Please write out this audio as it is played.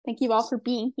Thank you all for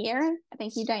being here.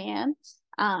 Thank you, Diane.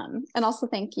 And also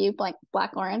thank you,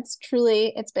 Black Lawrence.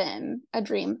 Truly, it's been a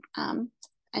dream.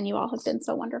 And you all have been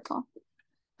so wonderful.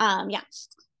 Yeah.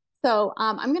 So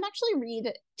I'm going to actually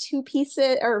read two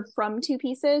pieces or from two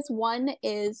pieces. One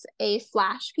is a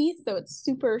flash piece, so it's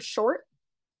super short.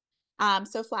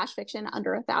 So flash fiction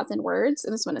under 1,000 words.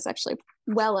 And this one is actually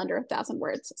well under 1,000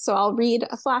 words. So I'll read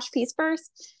a flash piece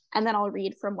first, and then I'll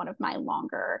read from one of my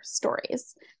longer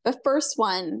stories. The first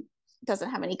one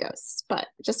doesn't have any ghosts, but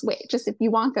just wait. Just if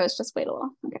you want ghosts, just wait a little.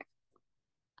 Okay.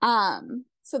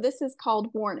 So this is called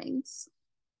Warnings.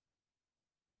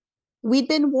 We'd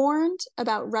been warned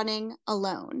about running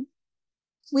alone.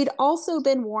 We'd also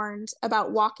been warned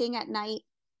about walking at night,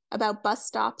 about bus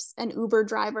stops and Uber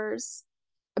drivers,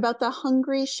 about the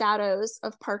hungry shadows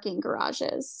of parking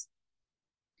garages.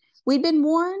 We'd been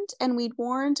warned, and we'd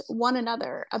warned one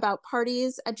another about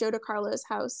parties at Joe DiCarlo's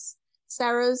house,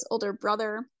 Sarah's older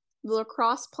brother, the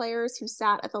lacrosse players who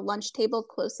sat at the lunch table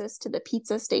closest to the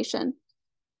pizza station.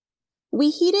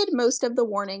 We heeded most of the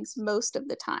warnings most of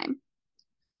the time,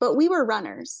 but we were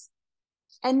runners,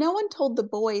 and no one told the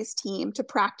boys' team to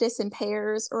practice in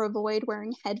pairs or avoid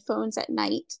wearing headphones at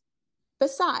night.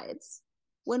 Besides,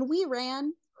 when we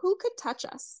ran, who could touch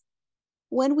us?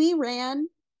 When we ran,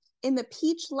 in the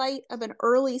peach light of an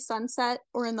early sunset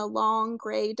or in the long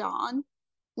gray dawn,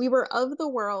 we were of the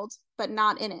world, but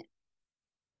not in it.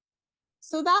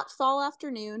 So that fall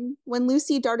afternoon, when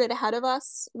Lucy darted ahead of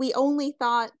us, we only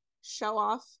thought, show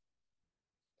off.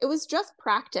 It was just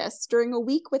practice during a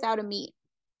week without a meet.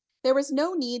 There was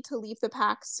no need to leave the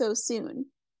pack so soon.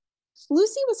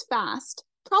 Lucy was fast,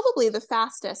 probably the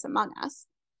fastest among us,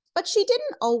 but she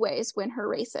didn't always win her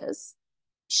races.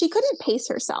 She couldn't pace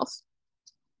herself.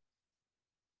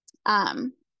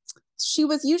 She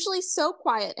was usually so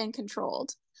quiet and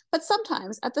controlled, but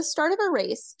sometimes at the start of a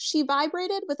race, she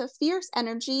vibrated with a fierce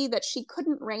energy that she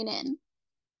couldn't rein in.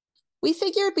 We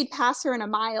figured we'd pass her in a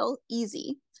mile,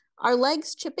 easy, our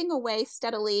legs chipping away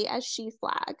steadily as she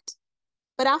flagged.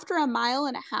 But after a mile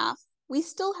and a half, we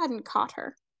still hadn't caught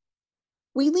her.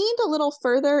 We leaned a little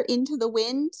further into the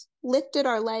wind, lifted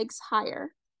our legs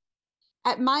higher.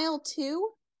 At mile 2,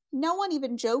 no one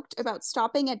even joked about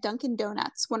stopping at Dunkin'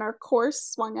 Donuts when our course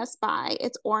swung us by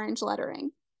its orange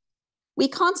lettering. We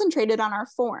concentrated on our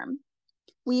form.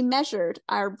 We measured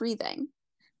our breathing.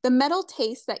 The metal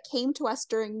taste that came to us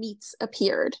during meets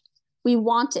appeared. We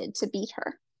wanted to beat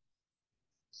her.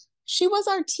 She was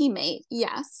our teammate,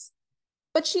 yes,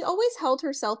 but she always held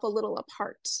herself a little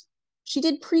apart. She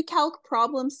did pre-calc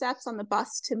problem sets on the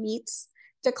bus to meets,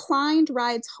 declined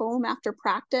rides home after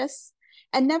practice,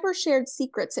 and never shared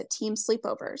secrets at team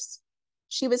sleepovers.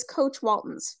 She was Coach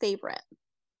Walton's favorite.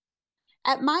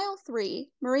 At mile 3,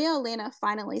 Maria Elena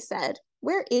finally said,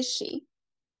 "Where is she?"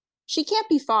 "She can't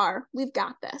be far. We've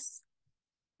got this."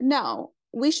 "No,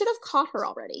 we should have caught her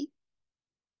already."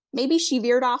 "Maybe she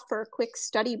veered off for a quick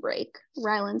study break,"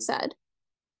 Rylan said.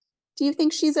 "Do you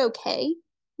think she's okay?"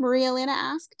 Maria Elena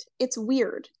asked. "It's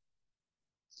weird."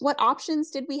 What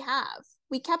options did we have?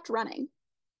 We kept running.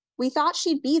 We thought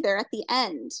she'd be there at the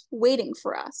end, waiting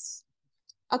for us.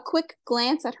 A quick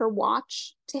glance at her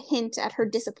watch to hint at her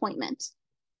disappointment.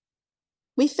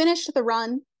 We finished the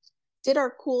run, did our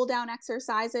cool-down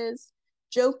exercises,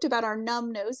 joked about our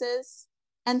numb noses,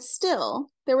 and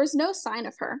still, there was no sign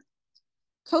of her.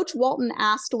 Coach Walton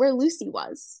asked where Lucy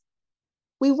was.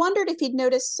 We wondered if he'd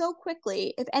noticed so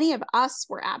quickly if any of us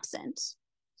were absent.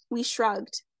 We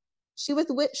shrugged. She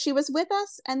was with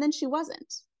us, and then she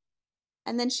wasn't.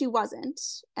 And then she wasn't,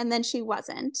 and then she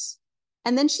wasn't,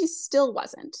 and then she still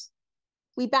wasn't.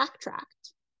 We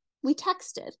backtracked. We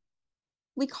texted.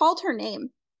 We called her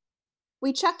name.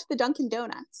 We checked the Dunkin'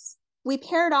 Donuts. We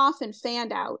paired off and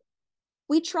fanned out.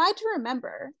 We tried to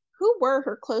remember who were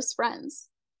her close friends.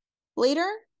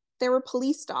 Later, there were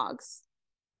police dogs.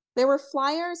 There were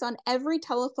flyers on every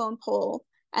telephone pole,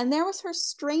 and there was her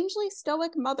strangely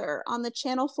stoic mother on the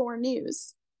Channel 4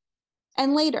 news.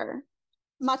 And later,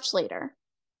 much later,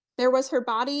 there was her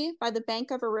body by the bank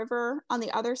of a river on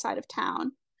the other side of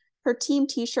town, her team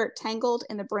t-shirt tangled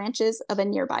in the branches of a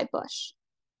nearby bush.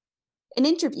 In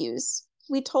interviews,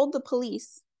 we told the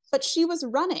police, but she was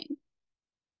running.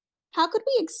 How could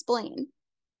we explain?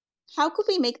 How could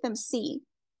we make them see?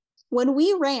 When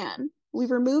we ran, we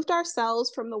removed ourselves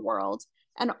from the world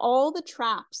and all the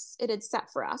traps it had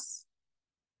set for us.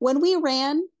 When we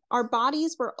ran, our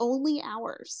bodies were only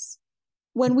ours.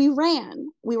 When we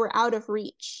ran, we were out of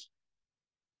reach.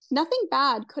 Nothing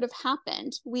bad could have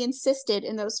happened, we insisted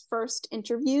in those first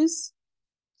interviews.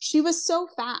 She was so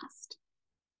fast.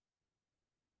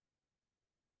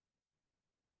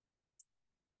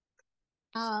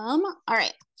 All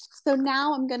right. So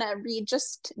now I'm gonna read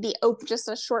just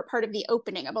a short part of the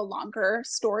opening of a longer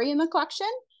story in the collection.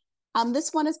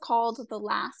 This one is called The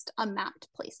Last Unmapped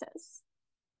Places.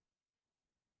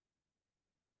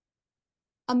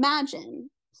 Imagine,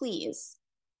 please,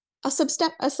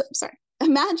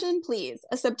 Imagine, please,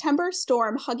 a September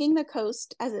storm hugging the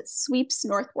coast as it sweeps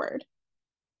northward.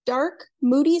 Dark,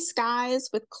 moody skies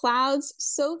with clouds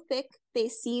so thick they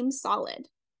seem solid.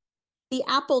 The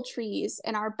apple trees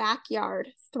in our backyard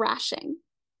thrashing.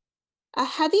 A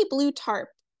heavy blue tarp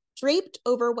draped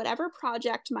over whatever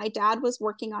project my dad was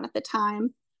working on at the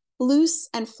time, loose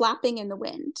and flapping in the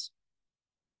wind.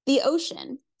 The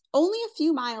ocean, only a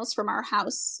few miles from our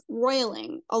house,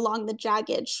 roiling along the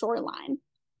jagged shoreline.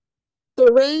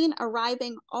 The rain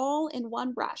arriving all in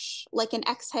one rush, like an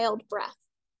exhaled breath.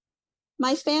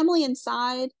 My family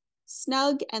inside,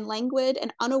 snug and languid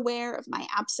and unaware of my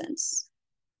absence.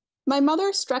 My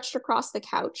mother stretched across the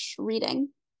couch, reading.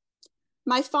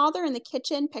 My father in the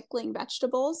kitchen pickling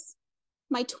vegetables.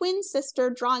 My twin sister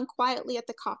drawing quietly at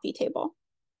the coffee table.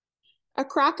 A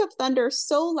crack of thunder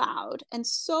so loud and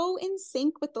so in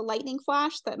sync with the lightning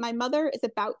flash that my mother is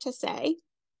about to say,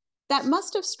 that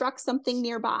must have struck something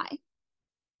nearby.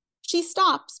 She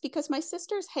stops because my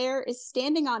sister's hair is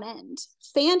standing on end,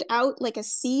 fanned out like a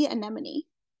sea anemone.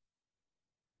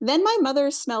 Then my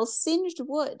mother smells singed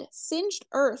wood, singed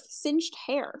earth, singed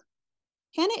hair.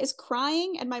 Hannah is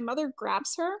crying and my mother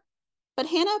grabs her, but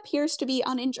Hannah appears to be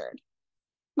uninjured.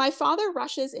 My father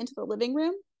rushes into the living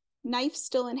room, knife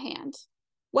still in hand.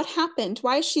 What happened?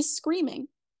 Why is she screaming?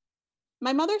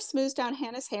 My mother smooths down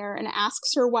Hannah's hair and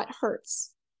asks her what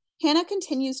hurts. Hannah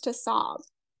continues to sob.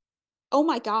 Oh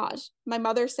my God, my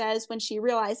mother says when she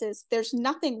realizes there's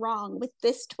nothing wrong with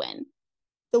this twin,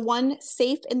 the one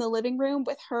safe in the living room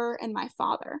with her and my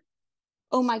father.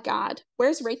 Oh my God,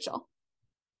 where's Rachel?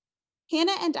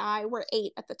 Hannah and I were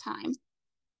 8 at the time.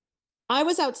 I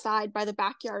was outside by the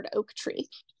backyard oak tree.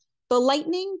 The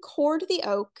lightning cored the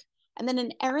oak, and then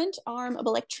an errant arm of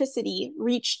electricity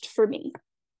reached for me.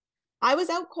 I was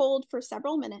out cold for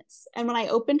several minutes, and when I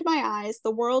opened my eyes, the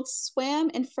world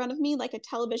swam in front of me like a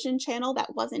television channel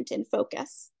that wasn't in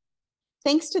focus.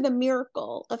 Thanks to the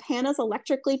miracle of Hannah's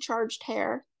electrically charged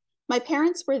hair, my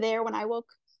parents were there when I woke,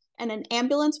 and an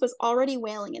ambulance was already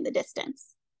wailing in the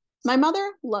distance. My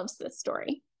mother loves this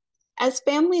story. As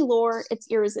family lore,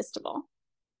 it's irresistible.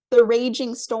 The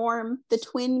raging storm, the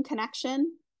twin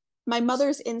connection, my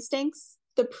mother's instincts,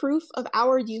 the proof of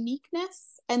our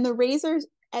uniqueness, and the razor's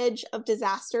edge of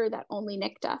disaster that only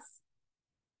nicked us.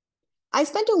 I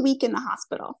spent a week in the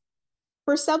hospital.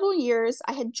 For several years,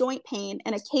 I had joint pain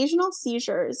and occasional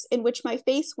seizures in which my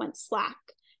face went slack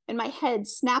and my head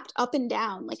snapped up and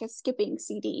down like a skipping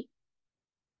CD.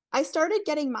 I started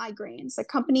getting migraines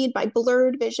accompanied by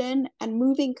blurred vision and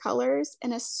moving colors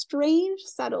and a strange,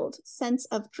 settled sense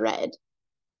of dread.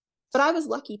 But I was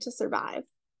lucky to survive.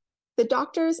 The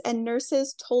doctors and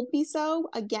nurses told me so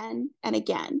again and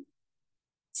again.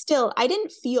 Still, I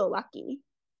didn't feel lucky.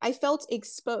 I felt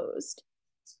exposed.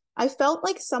 I felt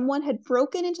like someone had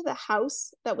broken into the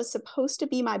house that was supposed to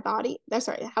be my body.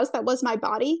 The house that was my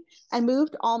body and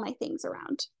moved all my things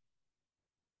around.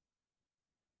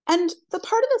 And the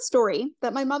part of the story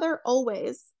that my mother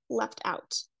always left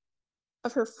out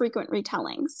of her frequent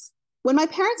retellings. When my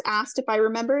parents asked if I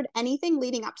remembered anything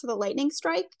leading up to the lightning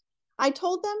strike, I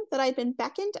told them that I'd been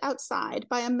beckoned outside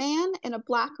by a man in a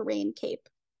black rain cape.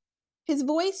 His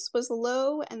voice was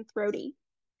low and throaty.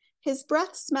 His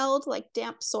breath smelled like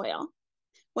damp soil.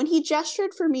 When he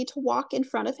gestured for me to walk in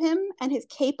front of him and his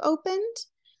cape opened,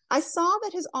 I saw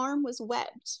that his arm was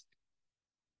webbed.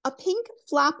 A pink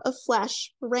flap of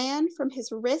flesh ran from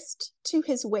his wrist to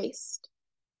his waist.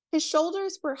 His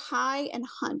shoulders were high and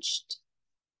hunched.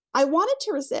 I wanted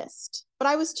to resist, but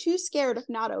I was too scared of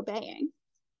not obeying.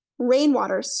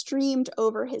 Rainwater streamed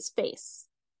over his face.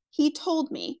 He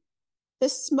told me, "The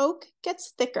smoke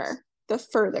gets thicker the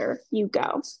further you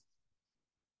go."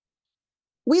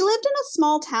 We lived in a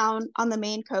small town on the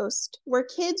Maine coast where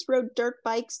kids rode dirt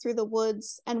bikes through the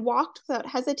woods and walked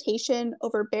without hesitation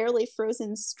over barely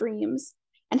frozen streams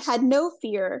and had no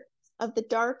fear of the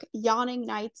dark, yawning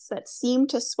nights that seemed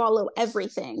to swallow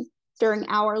everything during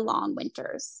hour-long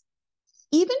winters.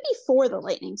 Even before the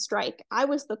lightning strike, I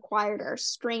was the quieter,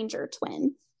 stranger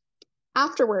twin.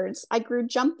 Afterwards, I grew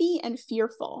jumpy and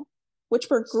fearful, which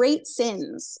were great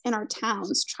sins in our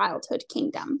town's childhood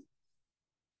kingdom.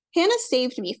 Hannah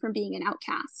saved me from being an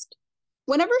outcast.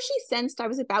 Whenever she sensed I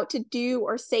was about to do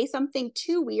or say something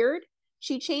too weird,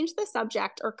 she changed the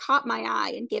subject or caught my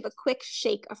eye and gave a quick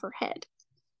shake of her head.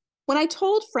 When I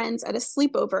told friends at a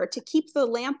sleepover to keep the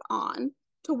lamp on,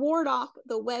 to ward off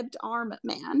the webbed arm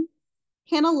man.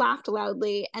 Hannah laughed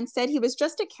loudly and said he was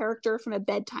just a character from a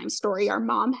bedtime story our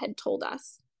mom had told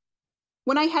us.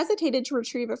 When I hesitated to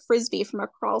retrieve a frisbee from a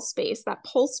crawl space that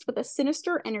pulsed with a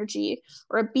sinister energy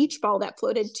or a beach ball that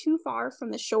floated too far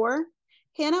from the shore,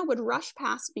 Hannah would rush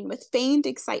past me with feigned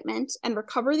excitement and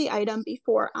recover the item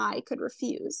before I could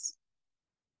refuse.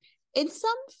 In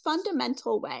some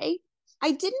fundamental way,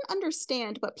 I didn't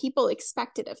understand what people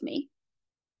expected of me.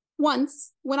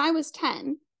 Once, when I was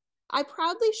 10, I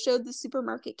proudly showed the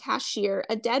supermarket cashier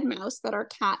a dead mouse that our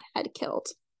cat had killed.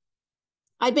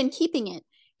 I'd been keeping it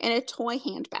in a toy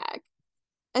handbag.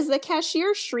 As the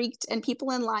cashier shrieked and people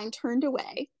in line turned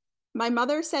away, my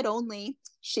mother said only,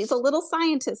 "She's a little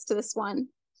scientist, this one."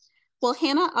 Well,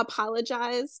 Hannah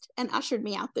apologized and ushered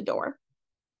me out the door.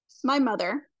 My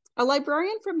mother, a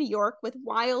librarian from New York with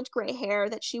wild gray hair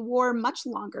that she wore much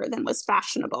longer than was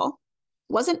fashionable,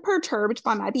 wasn't perturbed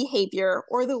by my behavior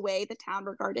or the way the town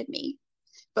regarded me.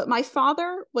 But my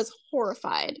father was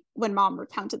horrified when Mom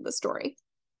recounted the story.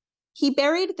 He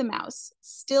buried the mouse,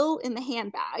 still in the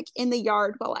handbag, in the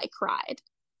yard while I cried.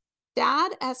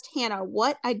 Dad asked Hannah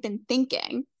what I'd been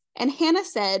thinking, and Hannah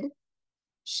said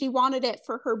she wanted it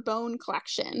for her bone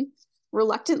collection,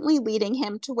 reluctantly leading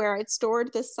him to where I'd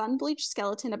stored the sun-bleached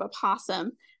skeleton of a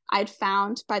possum I'd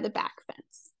found by the back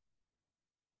fence.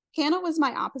 Hannah was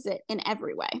my opposite in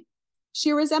every way.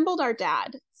 She resembled our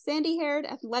dad, sandy-haired,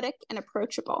 athletic, and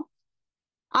approachable.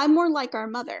 I'm more like our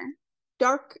mother,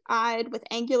 dark-eyed with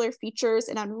angular features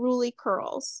and unruly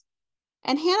curls.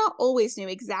 And Hannah always knew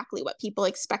exactly what people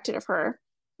expected of her,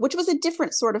 which was a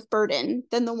different sort of burden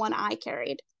than the one I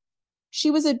carried.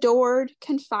 She was adored,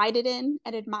 confided in,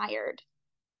 and admired.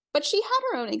 But she had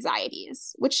her own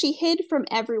anxieties, which she hid from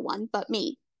everyone but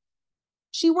me.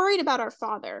 She worried about our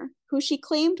father, who she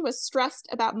claimed was stressed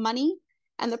about money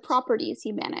and the properties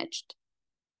he managed.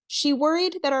 She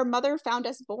worried that our mother found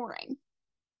us boring.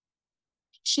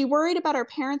 She worried about our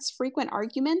parents' frequent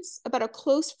arguments, about a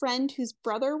close friend whose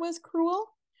brother was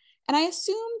cruel, and I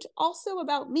assumed also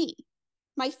about me,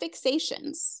 my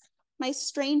fixations, my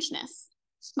strangeness,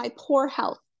 my poor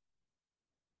health.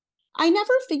 I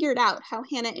never figured out how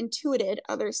Hannah intuited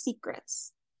other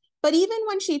secrets, but even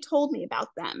when she told me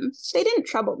about them, they didn't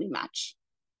trouble me much.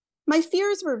 My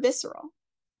fears were visceral,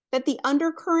 that the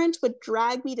undercurrent would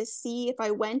drag me to sea if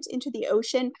I went into the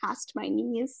ocean past my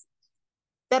knees,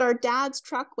 that our dad's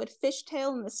truck would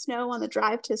fishtail in the snow on the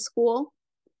drive to school,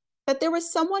 that there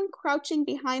was someone crouching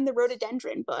behind the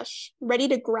rhododendron bush, ready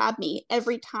to grab me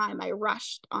every time I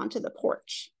rushed onto the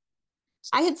porch.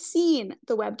 I had seen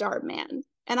the webbed arm man,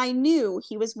 and I knew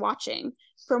he was watching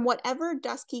from whatever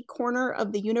dusky corner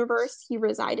of the universe he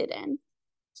resided in.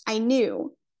 I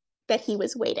knew that he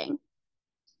was waiting.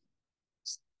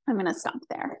 I'm going to stop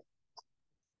there.